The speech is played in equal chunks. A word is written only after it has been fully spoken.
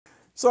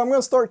So I'm going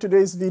to start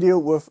today's video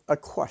with a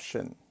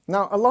question.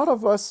 Now, a lot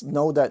of us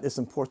know that it's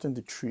important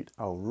to treat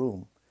our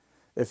room.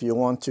 If you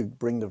want to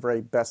bring the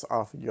very best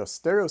out of your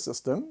stereo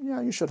system, yeah,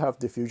 you should have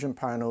diffusion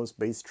panels,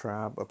 bass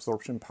trap,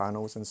 absorption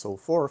panels, and so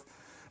forth.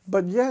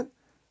 But yet,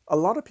 a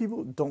lot of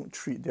people don't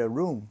treat their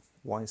room.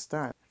 Why is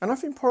that? And I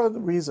think part of the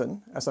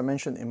reason, as I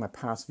mentioned in my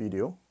past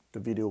video, the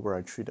video where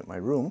I treated my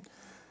room,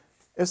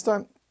 is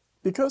that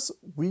because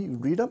we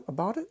read up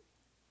about it,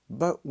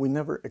 but we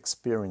never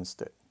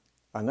experienced it.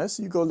 Unless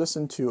you go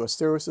listen to a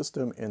stereo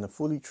system in a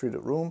fully treated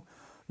room,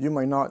 you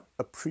might not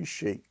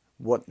appreciate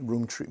what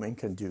room treatment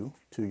can do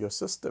to your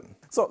system.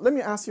 So let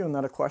me ask you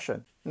another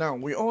question. Now,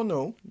 we all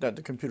know that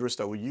the computers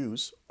that we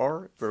use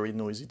are very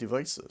noisy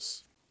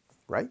devices,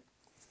 right?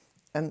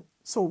 And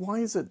so why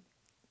is it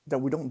that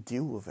we don't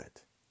deal with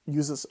it? It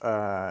uses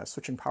a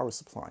switching power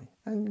supply.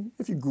 And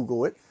if you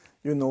Google it,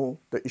 you know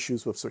the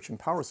issues with switching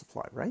power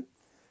supply, right?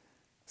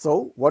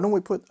 So why don't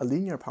we put a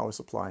linear power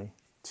supply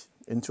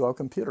into our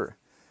computer?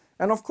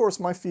 And of course,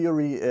 my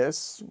theory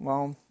is,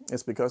 well,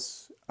 it's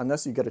because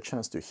unless you get a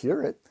chance to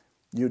hear it,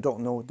 you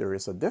don't know there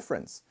is a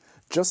difference.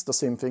 Just the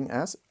same thing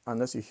as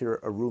unless you hear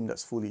a room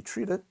that's fully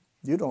treated,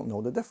 you don't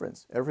know the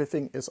difference.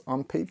 Everything is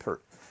on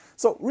paper.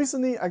 So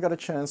recently, I got a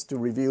chance to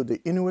review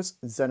the newest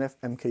Zenith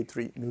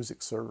MK3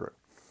 music server.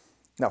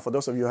 Now, for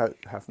those of you who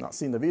have not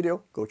seen the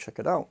video, go check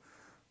it out.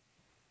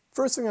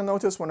 First thing I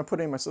noticed when I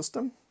put it in my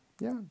system,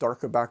 yeah,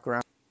 darker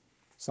background.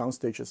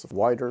 Soundstage is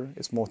wider,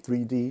 it's more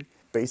 3D,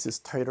 bass is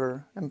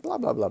tighter, and blah,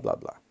 blah, blah, blah,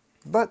 blah.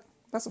 But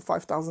that's a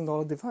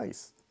 $5,000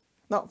 device.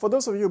 Now, for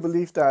those of you who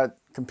believe that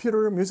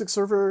computer, music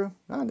server,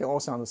 they all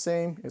sound the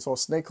same, it's all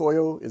snake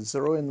oil, it's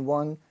 0 and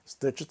 1, it's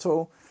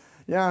digital,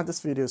 yeah, this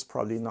video is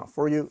probably not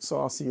for you, so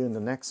I'll see you in the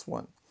next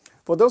one.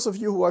 For those of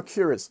you who are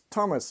curious,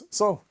 Thomas,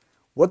 so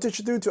what did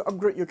you do to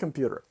upgrade your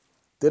computer?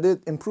 Did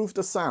it improve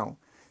the sound?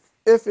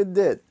 If it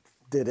did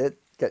it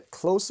get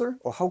closer,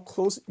 or how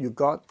close you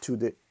got to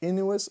the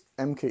newest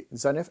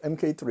Zenith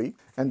MK3?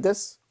 And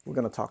this we're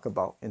going to talk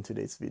about in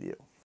today's video.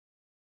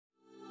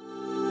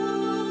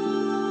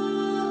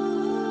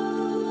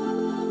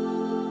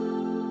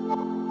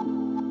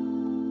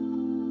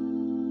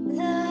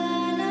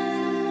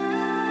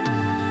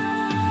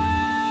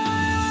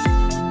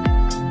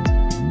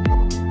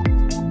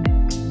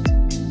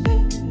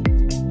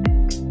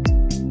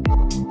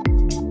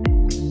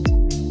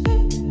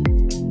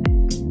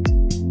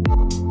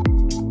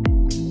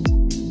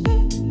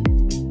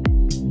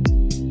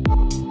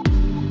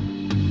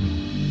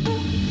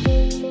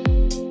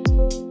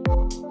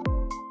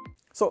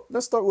 So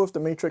let's start with the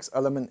Matrix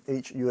Element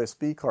H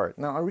USB card.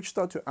 Now I reached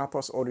out to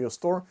Apple's audio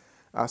store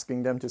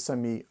asking them to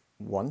send me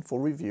one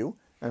for review.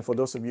 And for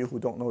those of you who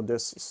don't know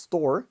this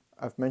store,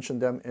 I've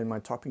mentioned them in my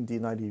Topping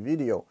D90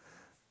 video.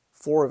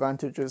 4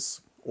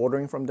 advantages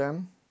ordering from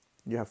them.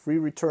 You have free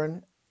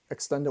return,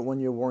 extended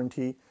 1-year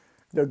warranty.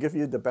 They'll give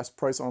you the best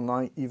price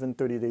online even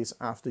 30 days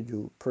after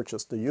you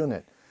purchase the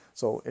unit.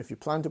 So if you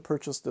plan to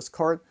purchase this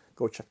card,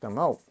 go check them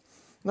out.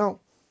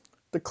 Now,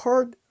 the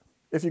card,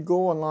 if you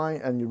go online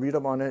and you read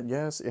up on it,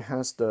 yes, it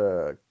has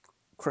the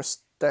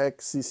Crestec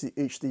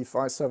CCHD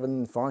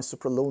 575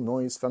 super low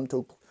noise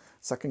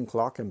femtosecond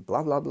clock and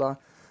blah, blah, blah.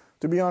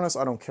 To be honest,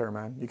 I don't care,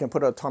 man. You can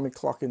put an atomic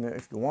clock in it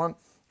if you want.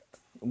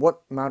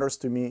 What matters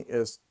to me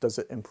is, does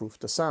it improve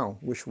the sound,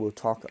 which we'll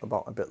talk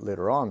about a bit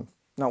later on.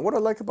 Now, what I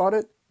like about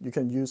it, you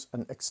can use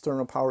an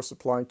external power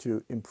supply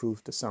to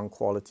improve the sound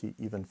quality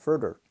even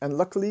further. And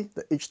luckily,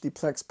 the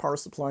HDPLEX power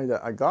supply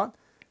that I got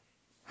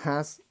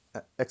has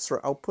extra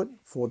output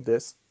for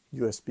this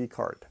USB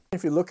card.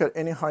 If you look at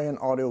any high-end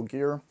audio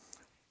gear,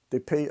 they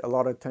pay a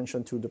lot of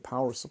attention to the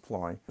power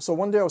supply. So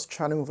one day I was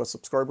chatting with a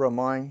subscriber of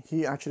mine.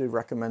 He actually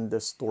recommended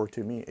this store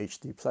to me,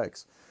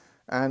 HDPLEX.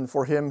 And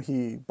for him,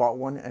 he bought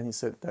one and he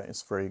said that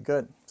it's very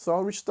good. So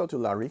I reached out to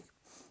Larry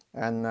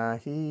and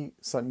he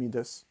sent me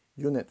this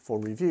unit for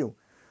review.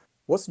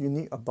 What's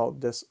unique about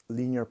this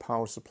linear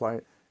power supply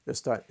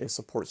is that it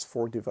supports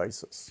 4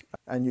 devices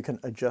and you can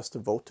adjust the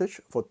voltage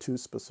for 2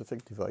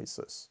 specific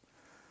devices.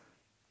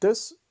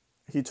 This,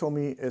 he told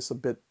me, is a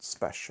bit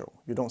special.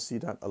 You don't see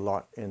that a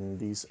lot in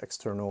these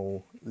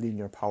external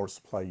linear power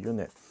supply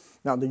unit.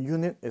 Now the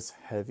unit is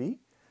heavy.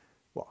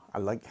 Well, I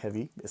like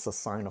heavy. It's a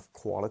sign of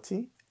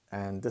quality,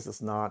 and this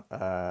is not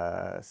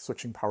a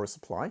switching power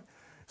supply.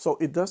 So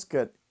it does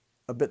get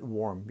a bit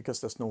warm because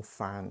there's no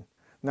fan.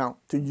 Now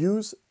to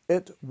use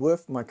it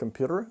with my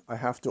computer, I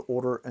have to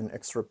order an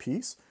extra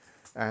piece,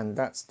 and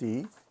that's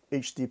the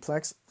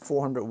HDPLEX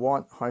 400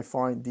 watt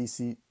Hifi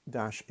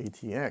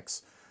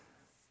DC-ATX.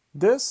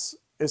 This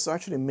is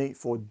actually made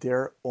for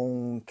their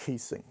own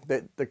casing.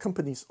 The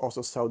companies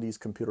also sell these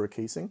computer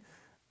casing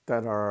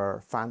that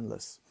are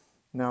fanless.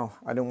 Now,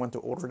 I don't want to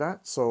order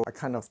that, so I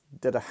kind of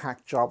did a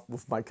hack job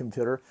with my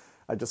computer.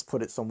 I just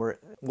put it somewhere,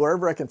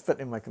 wherever I can fit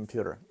in my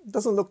computer. It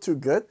doesn't look too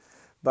good,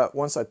 but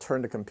once I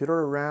turn the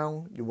computer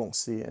around, you won't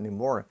see it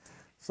anymore.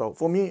 So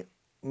for me,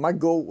 my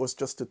goal was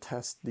just to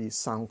test the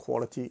sound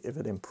quality, if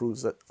it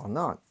improves it or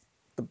not.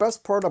 The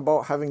best part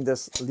about having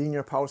this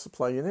linear power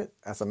supply unit,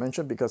 as I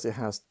mentioned, because it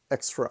has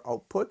extra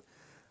output,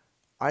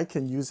 I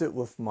can use it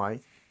with my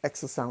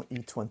Exasound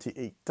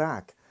E28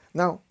 DAC.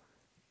 Now,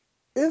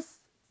 if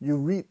you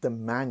read the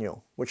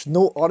manual, which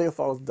no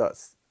audiophile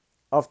does,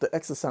 of the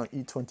Exasound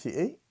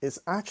E28, it's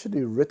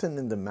actually written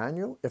in the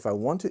manual. If I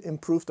want to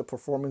improve the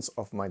performance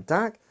of my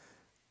DAC,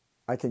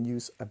 I can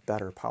use a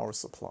better power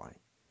supply.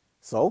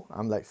 So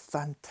I'm like,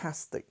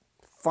 fantastic.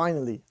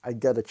 Finally, I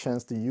get a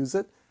chance to use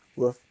it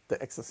with the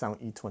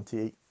Exasound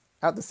E28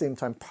 at the same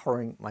time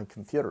powering my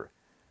computer.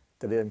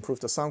 Did it improve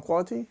the sound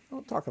quality?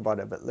 I'll talk about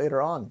it a bit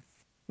later on.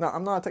 Now,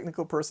 I'm not a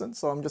technical person,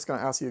 so I'm just going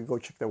to ask you to go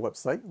check their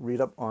website, read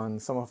up on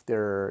some of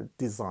their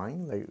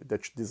design, like the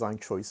design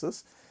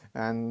choices.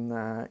 And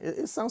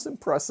it sounds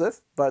impressive,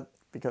 but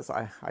because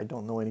I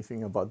don't know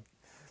anything about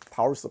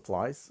power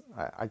supplies,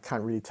 I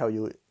can't really tell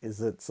you,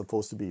 is it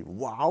supposed to be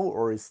wow,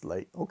 or is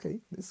like, okay,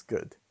 it's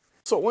good.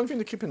 So one thing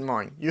to keep in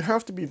mind, you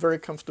have to be very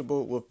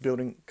comfortable with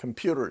building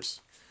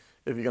computers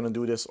if you're going to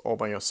do this all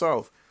by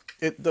yourself.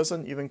 It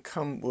doesn't even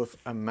come with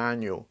a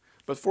manual.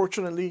 But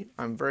fortunately,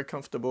 I'm very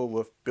comfortable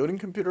with building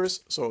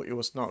computers, so it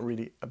was not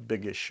really a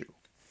big issue.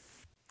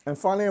 And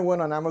finally, I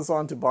went on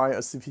Amazon to buy a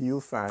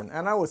CPU fan,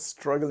 and I was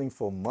struggling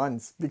for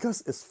months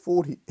because it's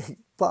 48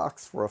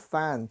 bucks for a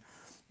fan.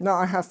 Now,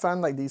 I have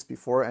fans like these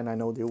before, and I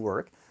know they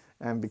work.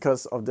 And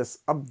because of this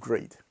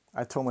upgrade,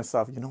 I told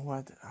myself, you know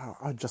what,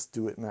 I'll just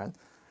do it, man.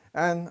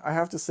 And I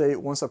have to say,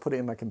 once I put it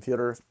in my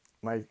computer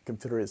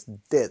is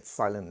dead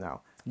silent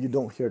now. You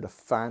don't hear the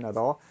fan at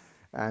all.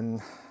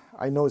 And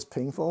I know it's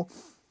painful,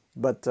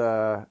 but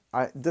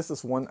this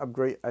is one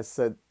upgrade I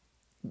said,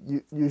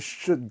 you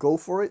should go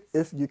for it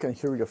if you can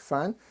hear your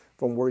fan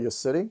from where you're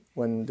sitting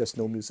when there's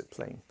no music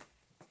playing.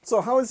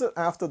 So how is it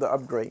after the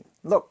upgrade?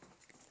 Look,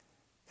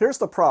 here's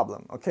the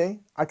problem, okay?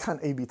 I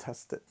can't A/B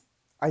test it.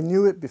 I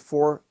knew it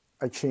before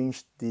I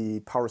changed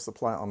the power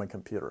supply on my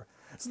computer.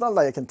 It's not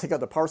like I can take out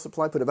the power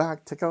supply, put it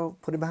back, take out,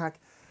 put it back.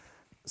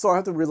 So I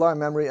have to rely on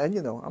memory, and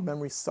you know, our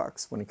memory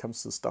sucks when it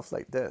comes to stuff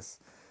like this.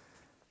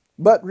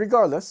 But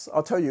regardless,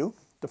 I'll tell you,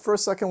 the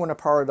first second when I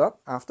power it up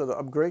after the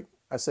upgrade,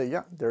 I say,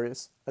 yeah, there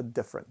is a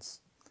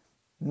difference.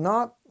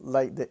 Not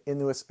like the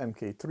GENÈSE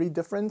MK3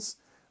 difference,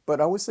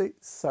 but I would say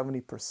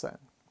 70%.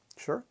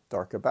 Sure,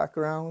 darker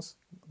backgrounds,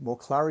 more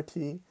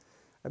clarity,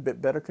 a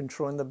bit better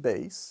control in the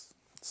bass.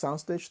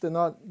 Soundstage did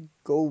not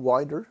go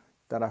wider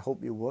than I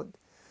hope it would,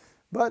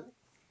 but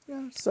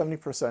yeah,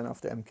 70% of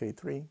the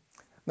MK3.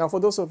 Now, for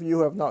those of you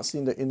who have not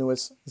seen the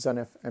GENÈSE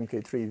Zenith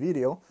MK3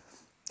 video,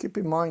 keep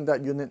in mind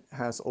that unit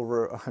has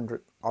over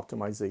 100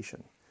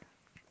 optimization.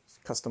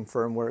 Custom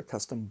firmware,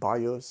 custom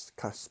BIOS,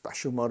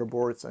 special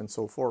motherboards, and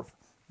so forth.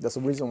 There's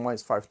a reason why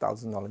it's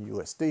 $5,000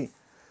 USD.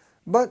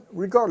 But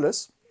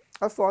regardless,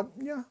 I thought,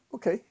 yeah,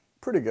 okay,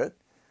 pretty good.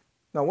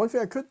 Now, one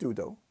thing I could do,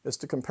 though, is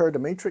to compare the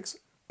Matrix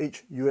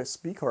H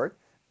USB card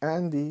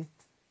and the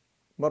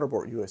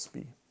motherboard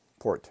USB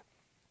port.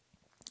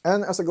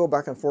 And as I go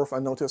back and forth, I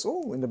notice,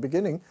 oh, in the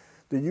beginning,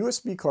 the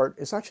USB card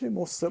is actually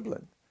more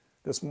sibilant.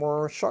 There's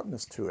more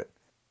sharpness to it.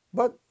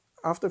 But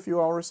after a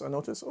few hours, I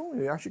noticed, oh,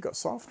 it actually got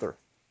softer.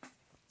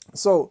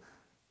 So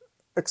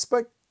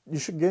expect you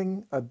should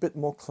gain a bit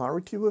more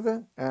clarity with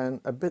it and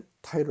a bit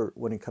tighter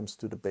when it comes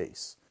to the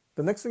bass.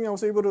 The next thing I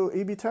was able to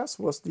A/B test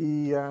was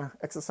the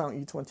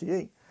Exasound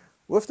E28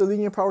 with the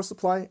linear power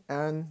supply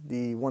and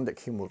the one that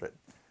came with it.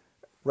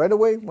 Right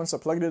away, once I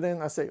plugged it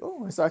in, I say,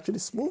 oh, it's actually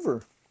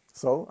smoother.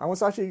 So I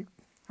was actually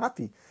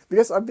happy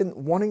because I've been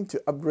wanting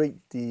to upgrade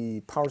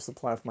the power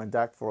supply of my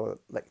DAC for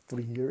like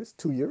 3 years,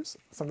 2 years,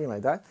 something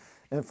like that.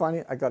 And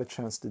finally, I got a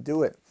chance to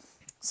do it.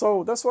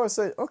 So that's why I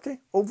said, okay,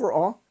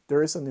 overall,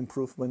 there is an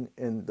improvement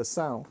in the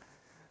sound.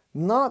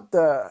 Not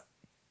the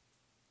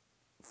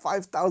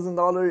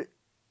 $5,000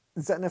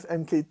 Zenith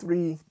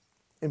MK3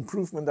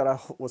 improvement that I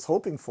was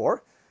hoping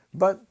for,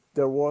 but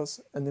there was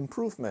an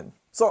improvement.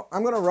 So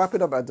I'm going to wrap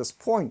it up at this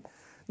point.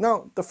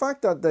 Now, the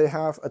fact that they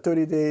have a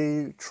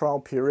 30-day trial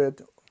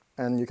period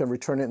and you can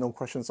return it, no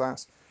questions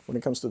asked, when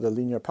it comes to the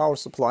linear power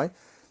supply,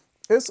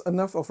 is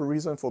enough of a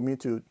reason for me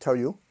to tell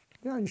you,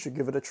 yeah, you should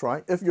give it a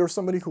try. If you're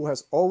somebody who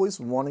has always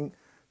wanting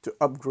to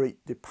upgrade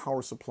the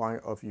power supply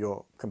of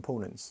your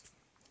components.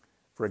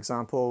 For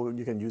example,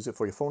 you can use it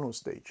for your phono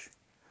stage.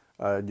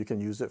 You can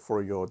use it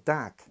for your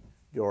DAC,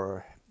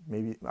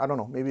 maybe, I don't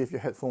know, maybe if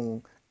your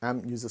headphone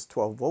amp uses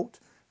 12 volt,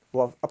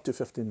 well, up to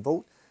 15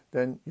 volt,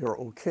 then you're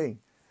okay.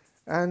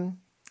 And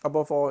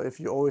above all, if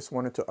you always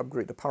wanted to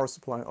upgrade the power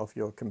supply of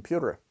your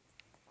computer.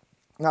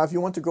 Now, if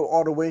you want to go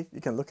all the way,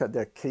 you can look at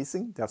their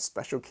casing. They have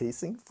special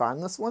casing,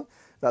 fanless one.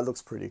 That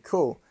looks pretty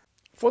cool.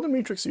 For the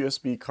Matrix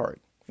USB card,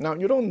 now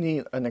you don't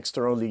need an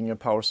external linear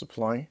power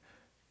supply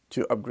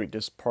to upgrade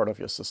this part of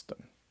your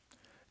system.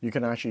 You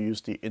can actually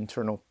use the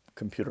internal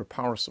computer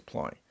power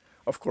supply.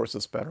 Of course,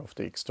 it's better with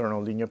the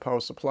external linear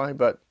power supply,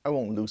 but I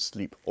won't lose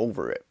sleep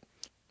over it.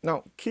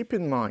 Now, keep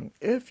in mind,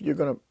 if you're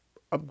going to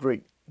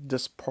upgrade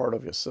this part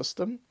of your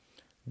system,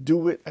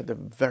 do it at the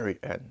very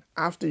end,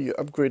 after you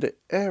upgraded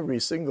every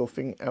single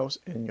thing else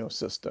in your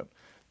system.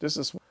 This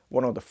is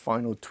one of the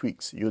final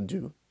tweaks you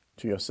do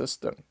to your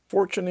system.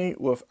 Fortunately,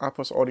 with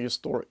Apple's Audio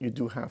Store, you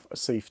do have a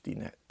safety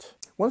net.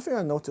 One thing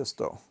I noticed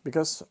though,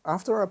 because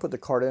after I put the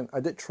card in, I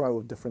did try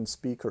with different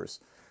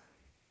speakers.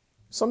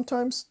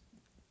 Sometimes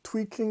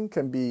tweaking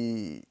can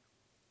be,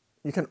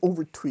 you can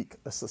over tweak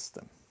a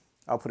system.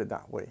 I'll put it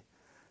that way.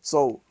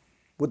 So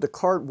would the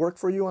card work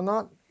for you or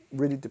not?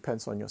 Really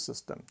depends on your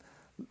system.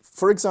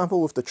 For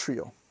example, with the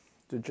Trio,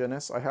 the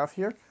GENÈSE I have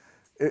here,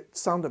 it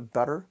sounded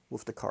better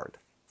with the card.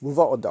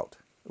 Without a doubt,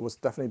 it was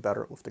definitely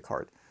better with the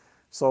card.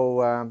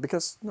 So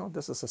because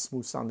this is a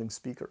smooth sounding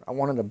speaker, I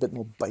wanted a bit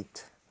more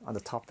bite on the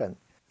top end.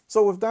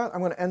 So with that,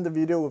 I'm going to end the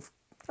video with,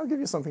 I'll give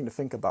you something to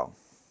think about.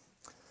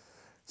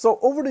 So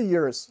over the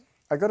years,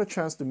 I got a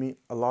chance to meet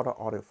a lot of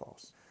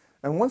audiophiles.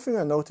 And one thing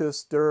I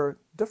noticed, there are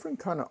different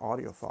kind of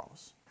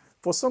audiophiles.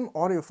 For some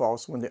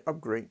audiophiles, when they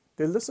upgrade,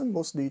 they listen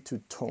mostly to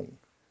tone.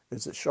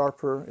 Is it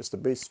sharper? Is the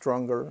bass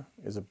stronger?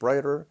 Is it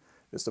brighter?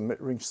 Is the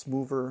mid-range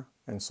smoother?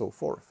 And so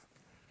forth.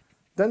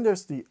 Then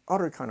there's the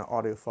other kind of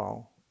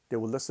audiophile. They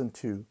will listen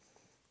to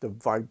the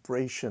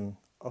vibration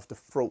of the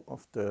throat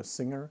of the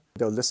singer.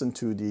 They'll listen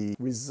to the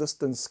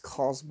resistance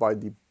caused by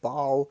the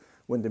bow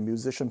when the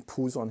musician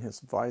pulls on his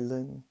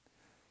violin,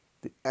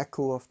 the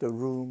echo of the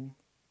room,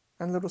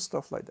 and little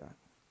stuff like that.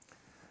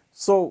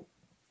 So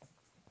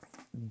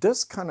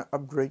this kind of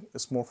upgrade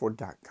is more for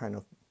that kind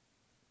of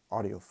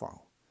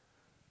audiophile.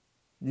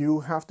 You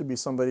have to be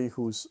somebody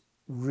who's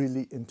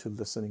really into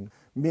listening,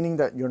 meaning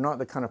that you're not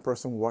the kind of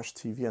person who watch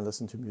TV and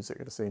listen to music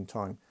at the same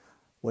time.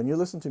 When you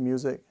listen to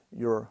music,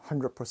 you're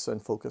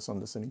 100% focused on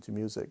listening to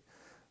music.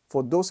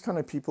 For those kind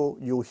of people,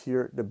 you'll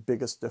hear the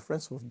biggest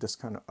difference with this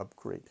kind of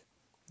upgrade.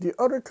 The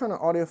other kind of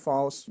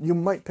audiophiles, you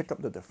might pick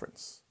up the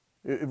difference.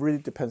 It really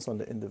depends on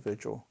the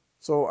individual.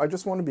 So I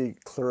just want to be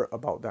clear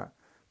about that.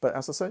 But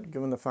as I said,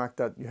 given the fact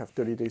that you have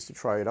 30 days to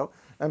try it out,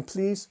 and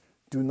please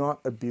do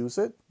not abuse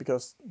it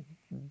because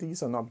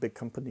these are not big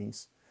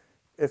companies.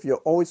 If you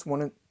always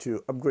wanted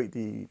to upgrade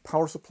the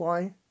power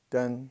supply,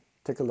 then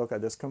take a look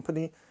at this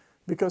company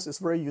because it's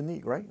very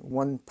unique, right?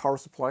 One power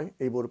supply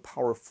able to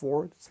power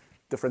 4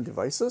 different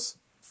devices.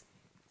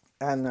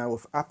 And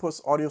with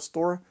Apple's Audio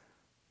Store,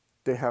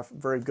 they have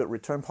very good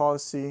return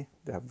policy.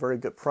 They have very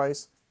good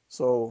price.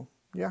 So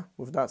yeah,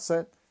 with that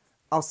said,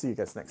 I'll see you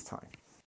guys next time.